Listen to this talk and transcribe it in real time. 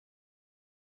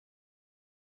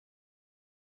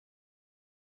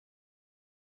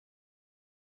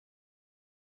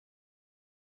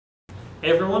Hey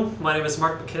everyone, my name is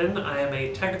Mark McKinnon. I am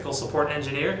a technical support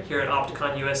engineer here at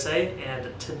Opticon USA, and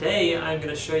today I'm going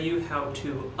to show you how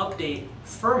to update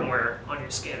firmware on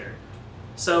your scanner.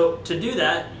 So to do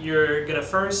that, you're going to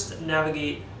first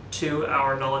navigate to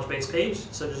our knowledge base page.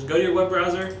 So just go to your web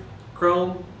browser,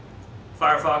 Chrome,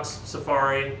 Firefox,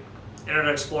 Safari,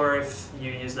 Internet Explorer if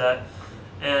you use that,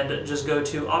 and just go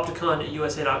to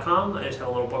OpticonUSA.com. I just have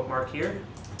a little bookmark here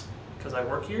because I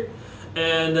work here.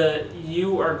 And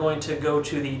you are going to go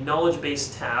to the knowledge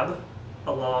base tab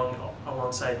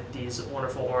alongside these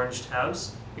wonderful orange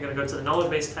tabs. You're going to go to the knowledge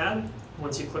base tab.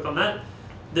 Once you click on that,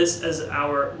 this is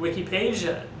our wiki page.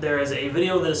 There is a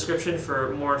video in the description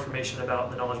for more information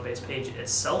about the knowledge base page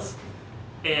itself.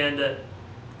 And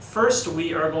first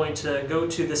we are going to go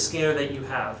to the scanner that you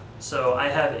have. So I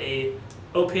have a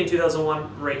OPN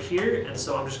 2001 right here, and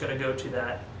so I'm just going to go to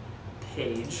that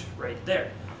page right there.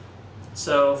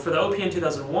 So for the OPN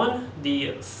 2001,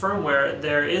 the firmware,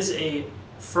 there is a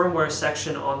firmware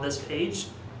section on this page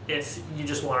if you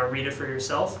just want to read it for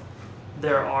yourself.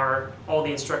 There are all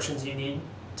the instructions you need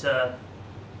to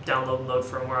download and load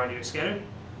firmware onto your scanner.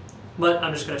 But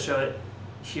I'm just going to show it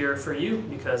here for you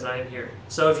because I am here.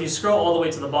 So if you scroll all the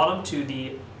way to the bottom to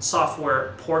the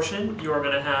software portion, you are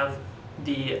going to have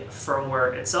the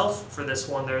firmware itself. For this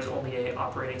one, there's only a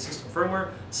operating system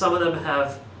firmware. Some of them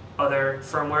have other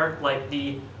firmware, like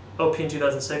the OPN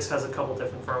 2006 has a couple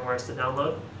different firmwares to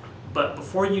download. But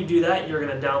before you do that, you're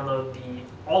going to download the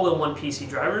all-in-one PC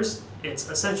drivers. It's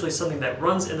essentially something that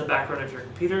runs in the background of your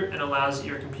computer and allows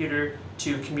your computer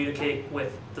to communicate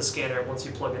with the scanner once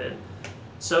you plug it in.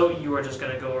 So you are just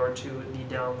going to go over to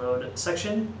the download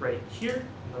section right here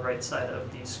on the right side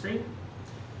of the screen.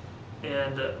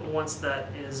 And once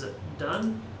that is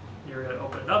done, you're going to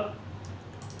open it up.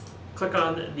 Click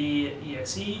on the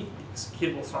exe, the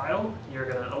executable file. You're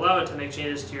going to allow it to make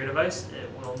changes to your device. It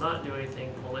will not do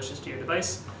anything malicious to your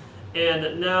device.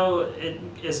 And now it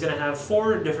is going to have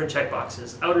 4 different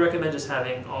checkboxes. I would recommend just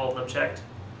having all of them checked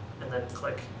and then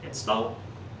click install.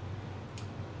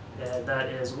 And that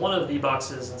is one of the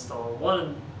boxes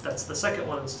installed. That's the second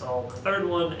one installed, the third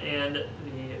one, and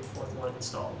the fourth one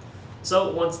installed.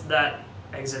 So once that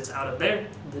exits out of there,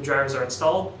 the drivers are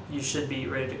installed, you should be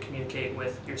ready to communicate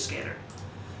with your scanner.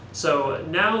 So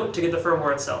now to get the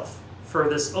firmware itself. For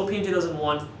this OPN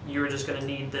 2001, you're just going to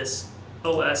need this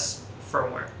OS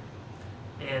firmware.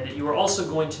 And you are also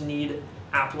going to need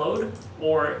Appload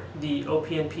or the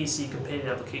OPN PC companion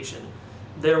application.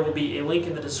 There will be a link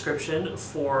in the description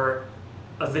for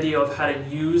a video of how to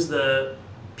use the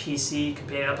PC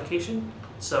companion application.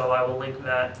 So I will link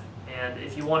that, and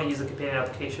if you want to use the companion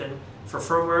application for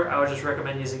firmware, I would just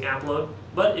recommend using Appload,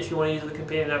 but if you want to use the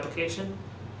companion application,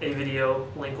 a video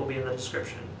link will be in the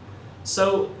description.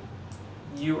 So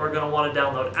you are going to want to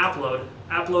download Appload.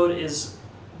 Appload is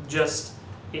just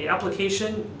an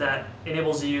application that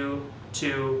enables you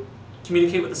to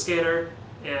communicate with the scanner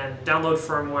and download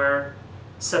firmware,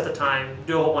 set the time,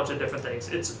 do a whole bunch of different things.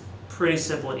 It's pretty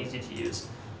simple and easy to use.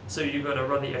 So you're going to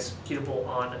run the executable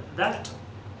on that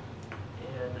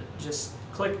and just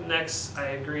click next, I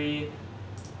agree,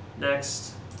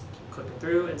 next, keep clicking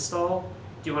through, install.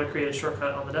 Do you want to create a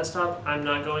shortcut on the desktop? I'm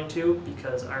not going to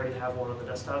because I already have one on the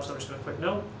desktop, so I'm just going to click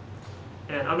no.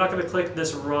 And I'm not going to click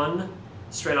this run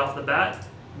straight off the bat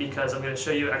because I'm going to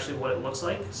show you actually what it looks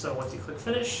like. So once you click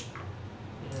finish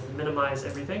and minimize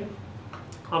everything,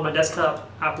 on my desktop,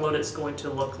 Appload is going to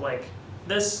look like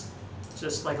this,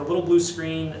 just like a little blue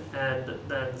screen and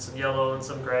then some yellow and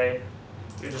some gray.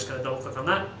 You're just going to double click on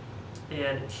that.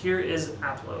 And here is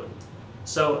Appload.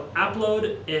 So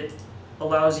Appload, it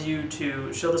allows you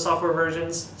to show the software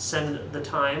versions, send the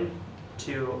time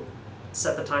to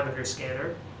set the time of your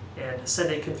scanner, and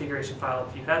send a configuration file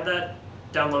if you had that,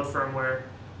 download firmware,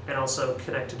 and also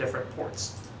connect to different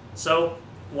ports. So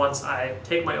once I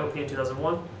take my OPN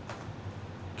 2001,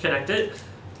 connect it.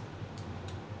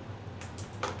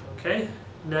 Okay,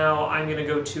 now I'm going to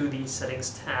go to the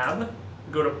settings tab,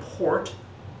 go to port,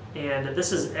 and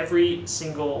this is every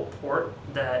single port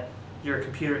that your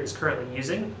computer is currently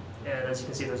using. And as you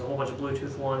can see, there's a whole bunch of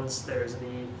Bluetooth ones. There's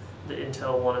the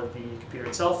Intel one of the computer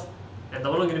itself. And the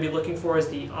one I'm going to be looking for is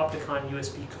the Opticon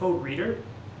USB code reader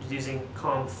using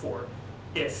COM4.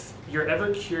 If you're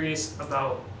ever curious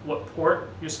about what port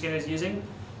your scanner is using,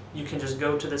 you can just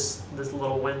go to this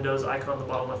little Windows icon in the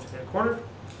bottom left-hand corner,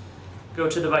 go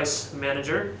to Device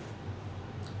Manager,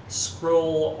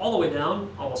 scroll all the way down,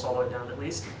 almost all the way down at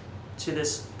least, to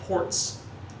this ports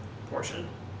portion.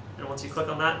 And once you click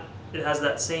on that, it has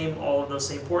all of those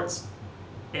same ports.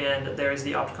 And there is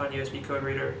the Opticon USB code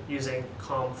reader using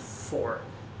COM4.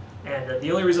 And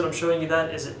the only reason I'm showing you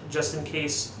that is just in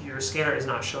case your scanner is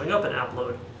not showing up in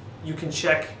Appload, you can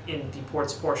check in the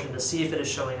ports portion to see if it is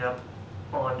showing up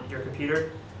on your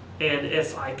computer. And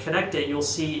if I connect it, you'll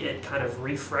see it kind of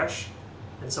refresh.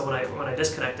 And so when I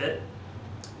disconnect it,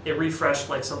 it refreshed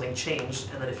like something changed.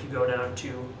 And then if you go down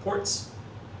to ports,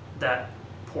 that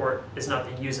port is not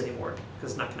being used anymore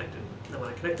because it's not connected. And then when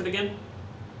I connect it again,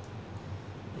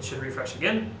 it should refresh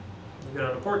again. You go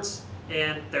down to ports,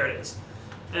 and there it is.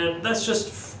 And that's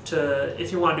just to,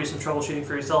 if you want to do some troubleshooting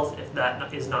for yourself, if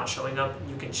that is not showing up,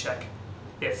 you can check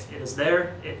if it is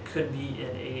there. It could be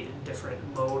in a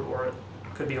different mode, or it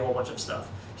could be a whole bunch of stuff.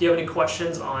 If you have any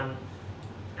questions on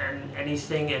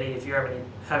anything, if you're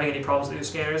having any problems with your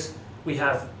scanners, we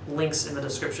have links in the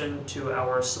description to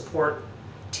our support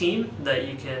team that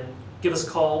you can give us a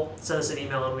call, send us an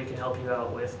email, and we can help you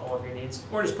out with all of your needs,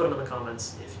 or just put them in the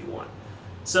comments if you want.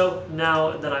 So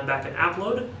now that I'm back in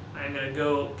Appload, I'm going to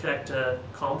go connect to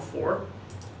COM4,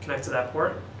 connect to that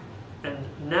port, and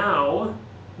now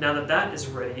that that is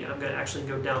ready, I'm going to actually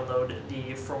go download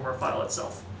the firmware file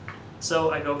itself.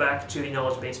 So I go back to the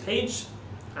knowledge base page.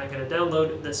 I'm going to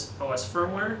download this OS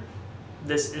firmware.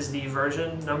 This is the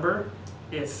version number.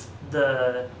 If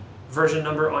the version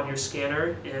number on your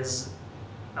scanner is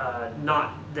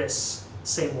not this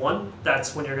same one,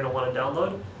 that's when you're going to want to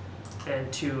download.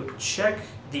 And to check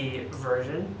the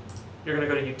version, you're going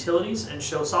to go to Utilities and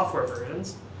Show Software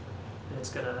Versions. And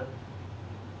it's going to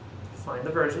find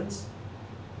the versions.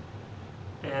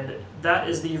 And that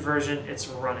is the version it's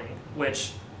running,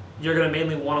 which you're going to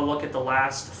mainly want to look at the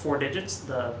last 4 digits,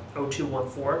 the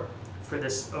 0214 for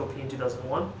this OP in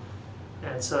 2001.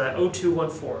 And so that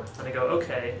 0214, and I go,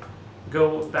 okay,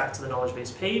 go back to the knowledge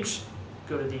base page,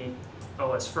 go to the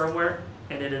OS firmware,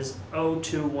 and it is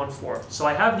 0214. So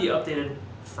I have the updated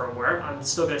firmware. I'm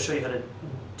still going to show you how to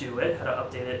do it, how to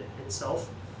update it itself.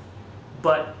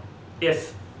 But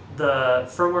if the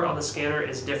firmware on the scanner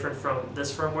is different from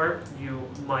this firmware, you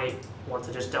might want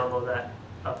to just download that,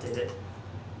 update it,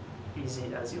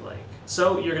 easy as you like.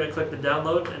 So you're going to click the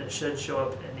download, and it should show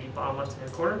up in the bottom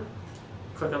left-hand corner.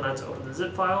 Click on that to open the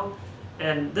zip file.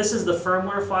 And this is the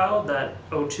firmware file, that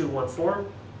 0214.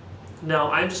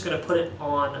 Now I'm just going to put it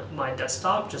on my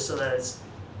desktop just so that it's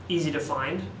easy to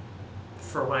find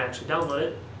for when I actually download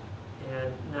it.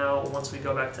 And now once we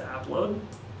go back to Appload,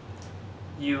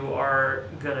 you are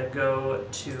going to go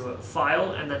to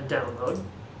File and then Download.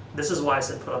 This is why I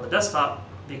said put on the desktop,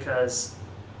 because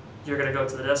you're going to go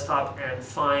to the desktop and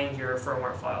find your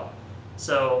firmware file.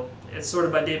 So it's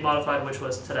sorted by date modified, which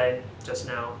was today, just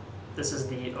now. This is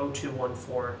the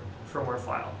 0214 firmware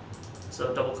file.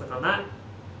 So double click on that.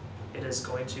 It is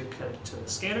going to connect to the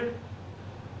scanner,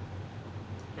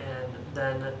 and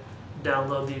then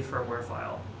download the firmware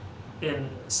file. In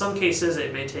some cases,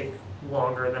 it may take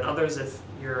longer than others if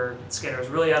your scanner is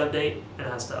really out of date and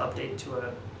has to update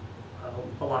to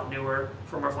a lot newer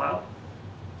firmware file.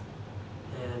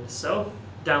 And so,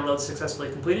 download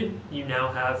successfully completed. You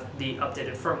now have the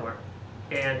updated firmware.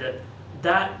 And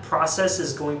that process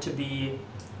is going to be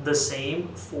the same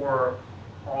for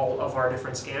all of our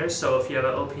different scanners. So if you have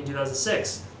an OP in 2006,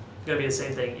 it's going to be the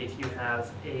same thing. If you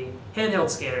have a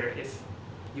handheld scanner, if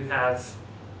you have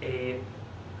a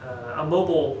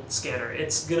mobile scanner,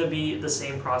 it's going to be the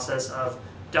same process of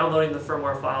downloading the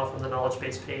firmware file from the knowledge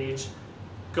base page,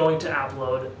 going to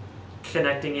Appload,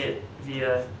 connecting it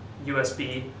via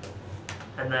USB,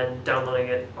 and then downloading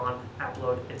it on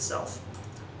Appload itself.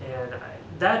 And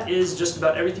that is just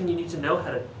about everything you need to know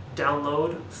how to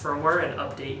download firmware and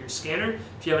update your scanner.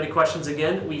 If you have any questions,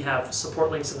 again, we have support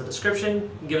links in the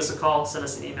description. Give us a call, send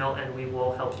us an email, and we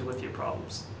will help you with your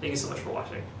problems. Thank you so much for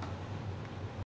watching.